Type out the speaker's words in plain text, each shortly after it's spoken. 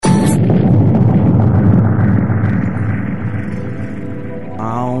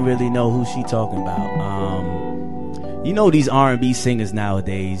really know who she talking about. You know these R&B singers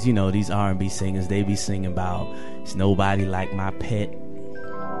nowadays. You know these R&B singers. They be singing about it's nobody like my pet.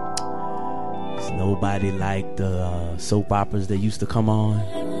 It's nobody like the soap operas that used to come on.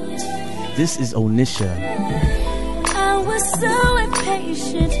 This is Onisha. I was so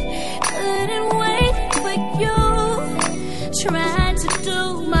impatient, couldn't wait for you. Tried to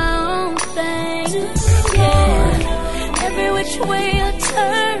do my own thing. Yeah, every which way I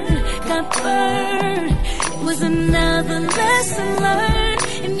turned, got burned. It was another lesson learned,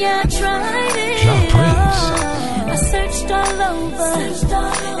 and yeah, I tried it. I searched all over,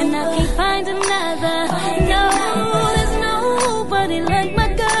 and I can't find another. No, there's nobody like my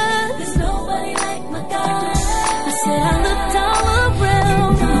God. There's nobody like my God. I said I looked all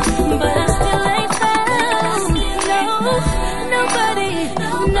around, but I still ain't found. No, nobody.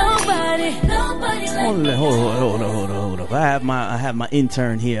 Hold up. I have my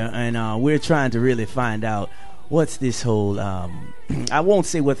intern here, and we're trying to really find out what's this whole I won't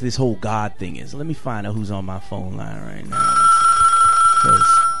say what this whole God thing is. Let me find out who's on my phone line right now.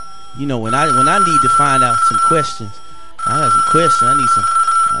 Because you know when I need to find out some questions, I got some questions.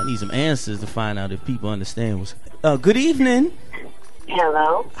 I need some answers to find out if people understand what's. Good evening.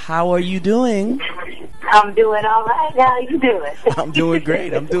 Hello. How are you doing? I'm doing all right. How you doing? I'm doing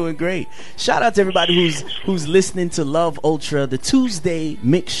great. Shout out to everybody who's listening to Love Ultra, the Tuesday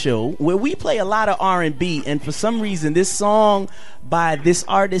mix show, where we play a lot of R&B, and for some reason this song by this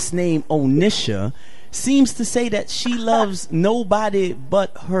artist named Onisha seems to say that she loves nobody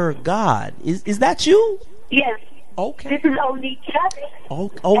but her God. Is that you? Yes. Okay. This is Onisha.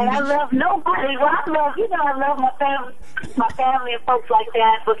 Oh, and I love nobody. Well, I love my family and folks like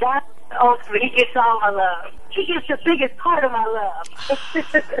that. But God, he gets all my love. He gets the biggest part of my love.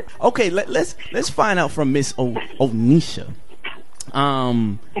 Okay, let's find out from Miss Onisha.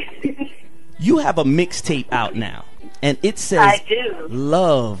 You have a mixtape out now, and it says I do.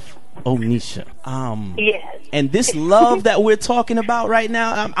 Love Onisha. Yes. And this love that we're talking about right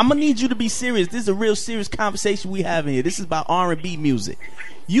now, I'm gonna need you to be serious. This is a real serious conversation we have here. This is about R&B music.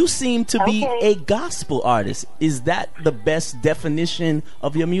 You seem to be a gospel artist. Is that the best definition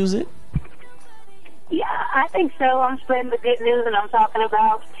of your music? Yeah, I think so. I'm spreading the good news, and I'm talking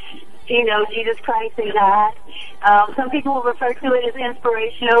about, Jesus Christ and God. Some people will refer to it as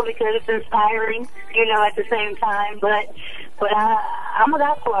inspirational because it's inspiring, at the same time. But I'm a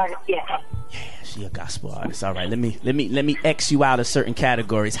gospel artist, yeah. Yeah, she a gospel artist. All right, let me X you out of certain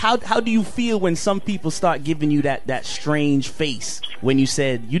categories. How do you feel when some people start giving you that strange face when you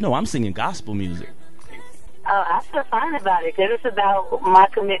said, I'm singing gospel music? I feel fine about it because it's about my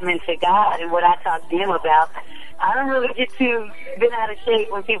commitment to God and what I talk to Him about. I don't really get too bent out of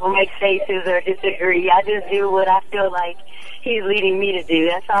shape when people make faces or disagree. I just do what I feel like He's leading me to do.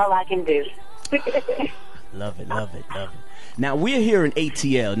 That's all I can do. Love it. Now we're here in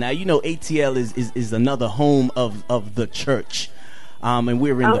ATL. Now ATL is another home of the church. And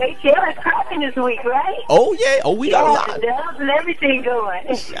we're in ATL is cracking this week, right? Oh yeah. Oh, we got a lot. Dubs and everything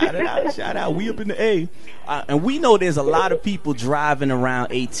going. Shout out. We up in the A. And we know there's a lot of people driving around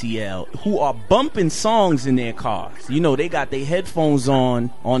ATL who are bumping songs in their cars. They got their headphones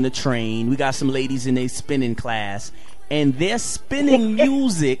on the train. We got some ladies in their spinning class, and they're spinning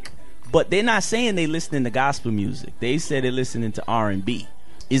music, but they're not saying they listening to gospel music. They say they're listening to R&B.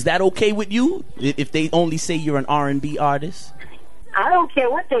 Is that okay with you if they only say you're an R&B artist? I don't care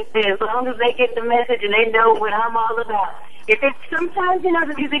what they say as long as they get the message and they know what I'm all about. If it's sometimes,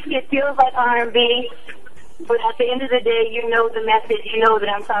 the music, it feels like R&B, but at the end of the day, the message, that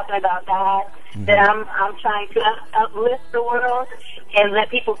I'm talking about God, that I'm trying to uplift the world and let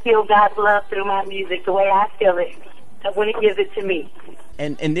people feel God's love through my music the way I feel it when He gives it to me.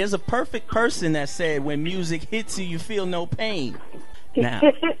 And there's a perfect person that said, when music hits you, you feel no pain. Now,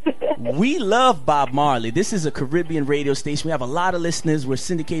 we love Bob Marley. This is a Caribbean radio station. We have a lot of listeners. We're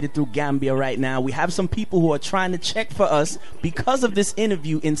syndicated through Gambia right now. We have some people who are trying to check for us because of this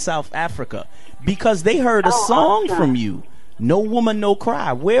interview in South Africa, because they heard a song from you, No Woman, No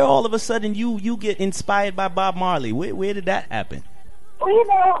Cry. Where all of a sudden you get inspired by Bob Marley? Where did that happen?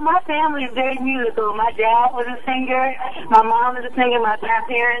 Well, my family is very musical. My dad was a singer. My mom was a singer. My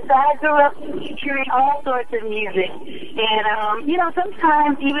grandparents. So I grew up hearing all sorts of music. And,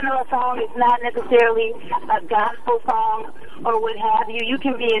 sometimes even though a song is not necessarily a gospel song or what have you, you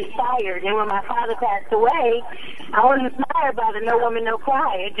can be inspired. And when my father passed away, I was inspired by the No Woman, No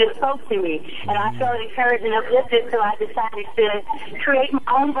Cry. It just spoke to me. And I felt encouraged and uplifted, so I decided to create my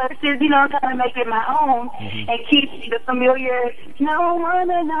own verses, kind of make it my own and keep the familiar, don't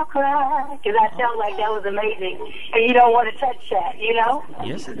wanna no cry, because I felt like that was amazing, and you don't want to touch that, you know?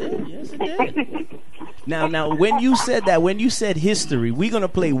 Yes, it did. Yes, it did. Now, when you said that, when you said history, we're gonna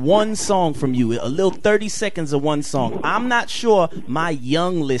play one song from you, a little 30 seconds of one song. I'm not sure my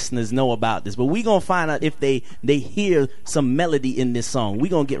young listeners know about this, but we're gonna find out if they hear some melody in this song.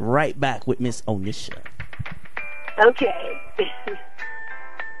 We're gonna get right back with Miss Onisha. Okay.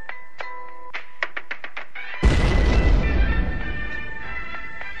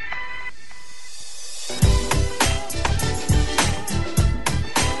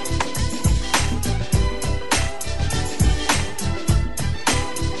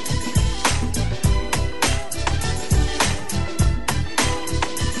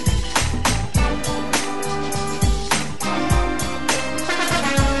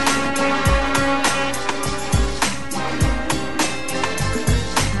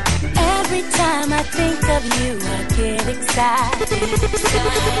 You, I get excited.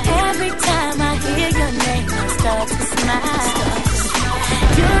 Every time I hear your name, I start to smile.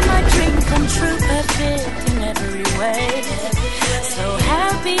 You're my dream come true, perfect in every way. So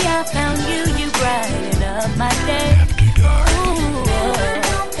happy I found you, you brighten up my day.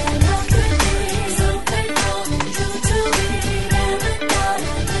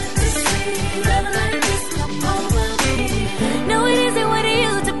 No, it isn't what it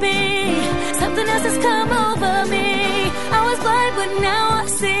used to be. Something else has come over me. I was blind, but now I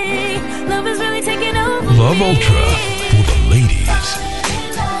see. Love is really taking over Love me. Ultra for the ladies.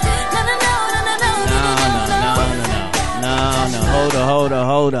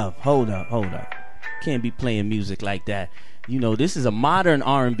 No. Hold up. Can't be playing music like that. You know, this is a modern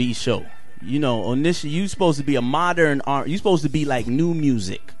R&B show. You know, Onisha, you supposed to be a modern you supposed to be like new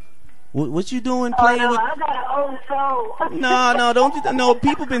music. What you doing playing with? I got an old soul. No, don't. No,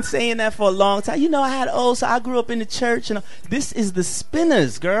 people been saying that for a long time. You know, I had old, so I grew up in the church, and this is the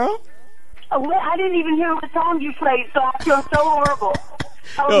Spinners, girl. Oh, well, I didn't even hear what song you played, so I feel so horrible.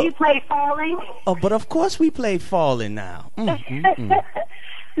 Oh, you played Falling? Oh, but of course we played Falling now.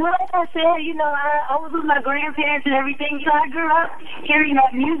 Well, like I said, you know, I was with my grandparents and everything. You know, I grew up hearing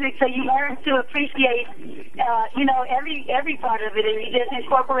that music, so you learn to appreciate, you know, every part of it, and you just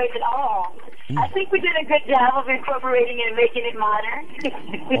incorporate it all. I think we did a good job of incorporating it and making it modern.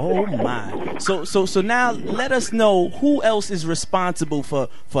 Oh my! So now let us know who else is responsible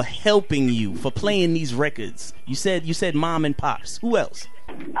for helping you for playing these records. You said mom and pops. Who else?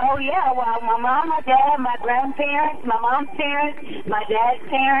 Oh yeah, well, my mom, my dad, my grandparents, my mom's parents, my dad's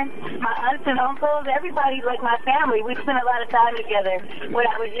parents, my aunts and uncles, everybody, like my family. We spent a lot of time together when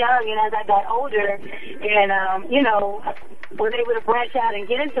I was young, and as I got older, and you know, was able to branch out and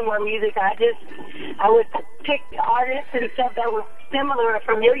get into more music, I would pick artists and stuff that were similar or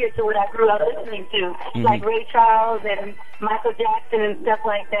familiar to what I grew up listening to, like Ray Charles and Michael Jackson and stuff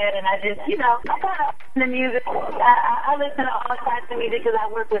like that. And I just, you know, I got up in the music. I listen to all types of music because I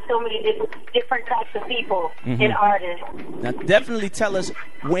work with so many different types of people and artists. Now, definitely tell us,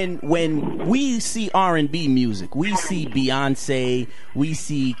 when we see R&B music, we see Beyonce, we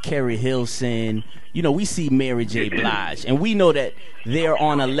see Carrie Hilson, you know, we see Mary J. Blige, and we know that they're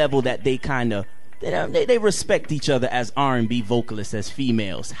on a level that they kind of they respect each other as R&B vocalists, as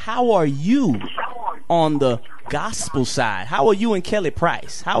females. How are you on the gospel side? How are you and Kelly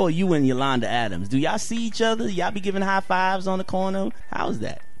Price? How are you and Yolanda Adams? Do y'all see each other? Y'all be giving high fives on the corner? How's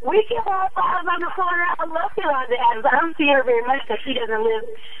that? We give high fives on the corner. I love Yolanda Adams. I don't see her very much because she doesn't live,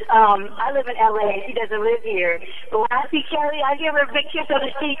 I live in L.A. She doesn't live here. But when I see Kelly, I give her a big kiss on the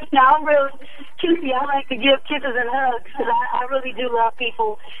cheek. Now, I'm real cutesy. I like to give kisses and hugs because I really do love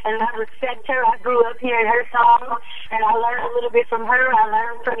people, and I respect her. I grew up hearing her songs, and I learned a little bit from her. I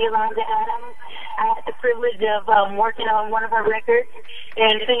learned from Yolanda Adams. I had the privilege of working on one of her records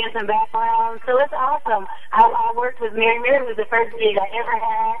and singing some background. So it's awesome. I worked with Mary. Mary was the first gig I ever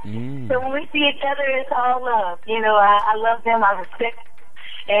had. So when we see each other, it's all love. You know, I love them. I respect them.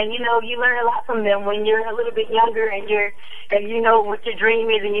 And, you know, you learn a lot from them when you're a little bit younger and you know what your dream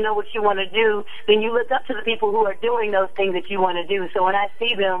is and you know what you want to do. Then you look up to the people who are doing those things that you want to do. So when I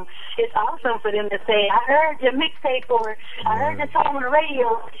see them, it's awesome for them to say, I heard your mixtape, or I heard the song on the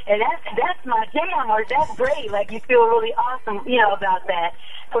radio, and that's my jam, or that's great. Like, you feel really awesome, you know, about that.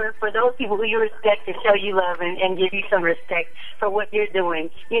 For those people who you respect to show you love and give you some respect for what you're doing,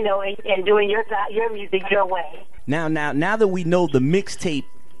 you know, and doing your music your way. Now that we know the mixtape,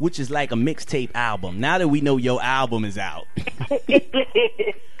 which is like a mixtape album, now that we know your album is out,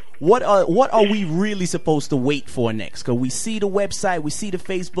 what are we really supposed to wait for next? Because we see the website, we see the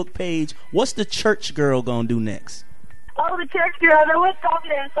Facebook page. What's the church girl gonna do next? Oh, the church girl, I was talking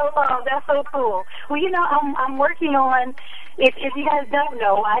there so long. That's so cool. Well, you know, I'm working on if you guys don't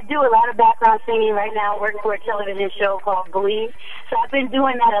know, I do a lot of background singing right now. I work for a television show called Glee. So I've been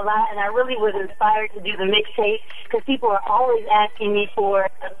doing that a lot, and I really was inspired to do the mixtape because people are always asking me for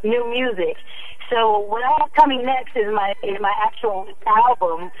new music. So what I have coming next is my actual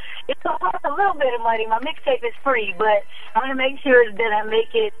album. It's going to cost a little bit of money. My mixtape is free, but I'm going to make sure that I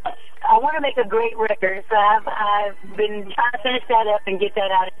make it. I want to make a great record, so I've been trying to finish that up and get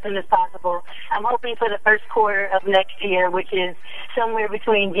that out as soon as possible. I'm hoping for the first quarter of next year, which is somewhere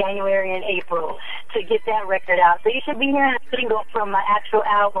between January and April, to get that record out. So you should be hearing a single from my actual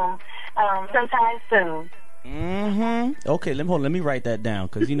album sometime soon. Okay, let me write that down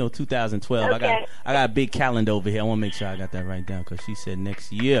because 2012. Okay. I got a big calendar over here. I want to make sure I got that right down because she said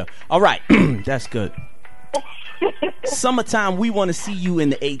next year. All right, that's good. Summertime, we want to see you in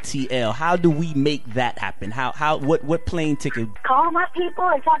the ATL. How do we make that happen? What plane ticket? Call my people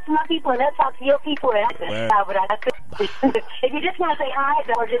and talk to my people, and they'll talk to your people. If you just want to say hi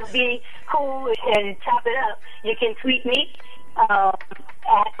or just be cool and chop it up, you can tweet me at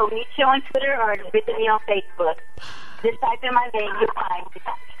Onicho on Twitter or visit me on Facebook. Just type in my name, you'll find me.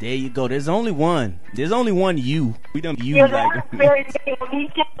 There you go. There's only one you. We don't use like very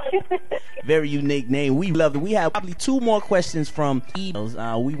unique. Very unique name. We love it. We have probably 2 more questions from emails.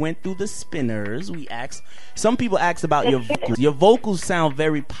 We went through the spinners. We asked. Some people asked about your vocals. Your vocals sound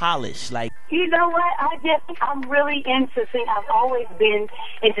very polished. Like, you know what? I'm really into singing. I've always been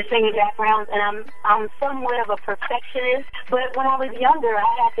into singing backgrounds, and I'm somewhat of a perfectionist. But when I was younger, I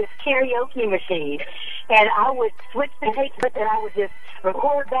had this karaoke machine, and I would switch the tapes and I would just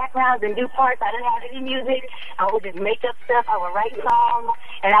record backgrounds and do parts. I didn't have any music. I would just make up stuff. I would write songs,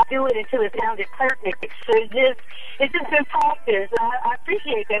 and I'd do it until it sounded perfect. So it's just been practice. I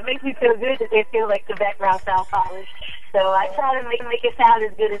appreciate that. It makes me feel good that they feel like the background sounds polished. So I try to make it sound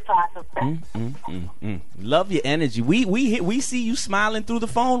as good as possible. Love your energy. We see you smiling through the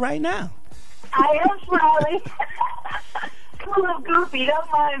phone right now. I am smiling. I'm a little goofy.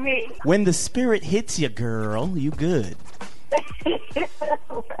 Don't mind me. When the spirit hits you, girl, you good.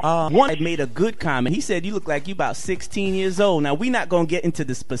 One made a good comment. He said you look like you about 16 years old. Now, we're not going to get into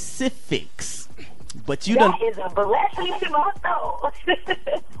the specifics, but you that is a blessing to my soul.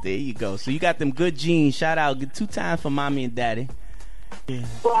 There you go. So you got them good genes. Shout out 2 times for mommy and daddy. Yeah.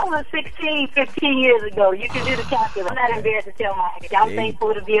 Well, I was 16, 15 years ago. You can do the calculus. I'm not embarrassed to tell my age. I'm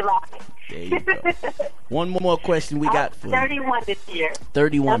thankful to be alive. There you go. One more question we got for 31 this year.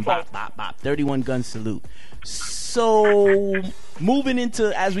 31, okay. bop. 31 gun salute. So, moving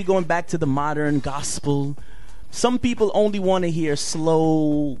into, as we going back to the modern gospel, some people only want to hear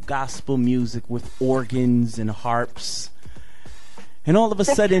slow gospel music with organs and harps. And all of a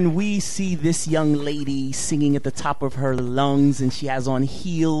sudden, we see this young lady singing at the top of her lungs, and she has on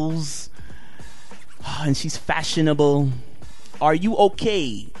heels, and she's fashionable. Are you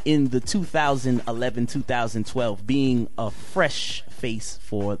okay in the 2011-2012 being a fresh face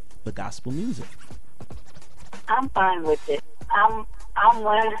for the gospel music? I'm fine with it. I'm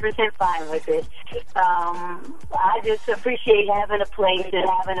 100% fine with it. I just appreciate having a place and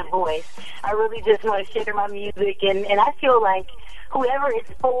having a voice. I really just want to share my music, and I feel like whoever it's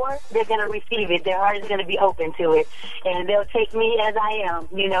for, they're going to receive it. Their heart is going to be open to it, and they'll take me as I am.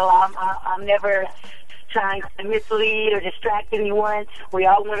 I'm never trying to mislead or distract anyone. We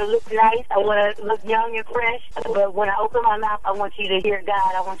all want to look nice. I want to look young and fresh. But when I open my mouth, I want you to hear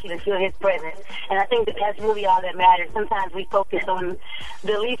God. I want you to feel His presence. And I think that's really all that matters. Sometimes we focus on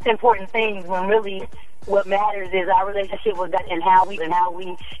the least important things when really what matters is our relationship with God and how we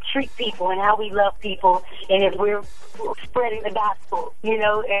treat people and how we love people, and if we're spreading the gospel,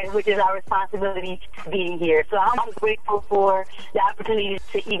 and which is our responsibility being here. So I'm grateful for the opportunity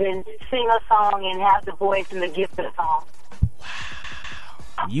to even sing a song and have the voice and the gift of the song.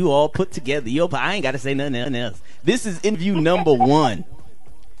 Wow. You all put together. I ain't got to say nothing else. This is interview number 1.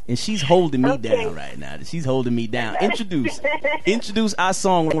 And she's holding me down right now. She's holding me down. Introduce our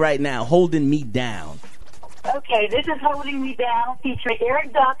song right now, Holding Me Down. Okay, this is Holding Me Down, featuring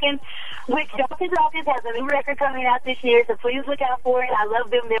Eric Dawkins, which Dawkins has a new record coming out this year, so please look out for it. I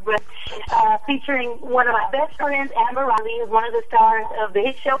love them. They're featuring one of my best friends, Amber Riley, who's one of the stars of the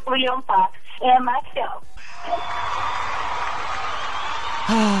hit show Flea on Fox, and myself.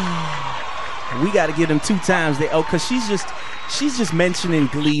 We got to give them 2 times. Because she's just mentioning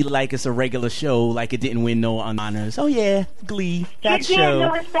Glee like it's a regular show, like it didn't win no honors. Oh yeah, Glee, that show. Yeah,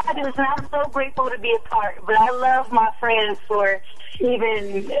 no, it's fabulous, and I'm so grateful to be a part. But I love my friends for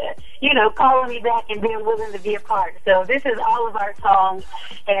even, calling me back and being willing to be a part. So this is all of our songs,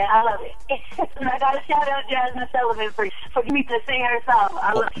 and I love it. And I got to shout out Jasmine Sullivan for me to sing her song.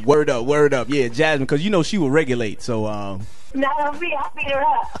 I love it. Word up. Yeah, Jasmine, because she will regulate. So Not me, I'll beat her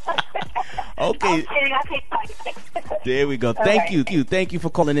up. Okay. I'm kidding, I can't fight. There we go. Thank you. Thank you for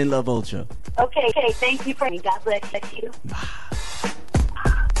calling in Love Ultra. Okay, thank you for me. God bless you.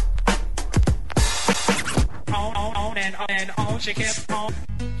 On and on, she kept on.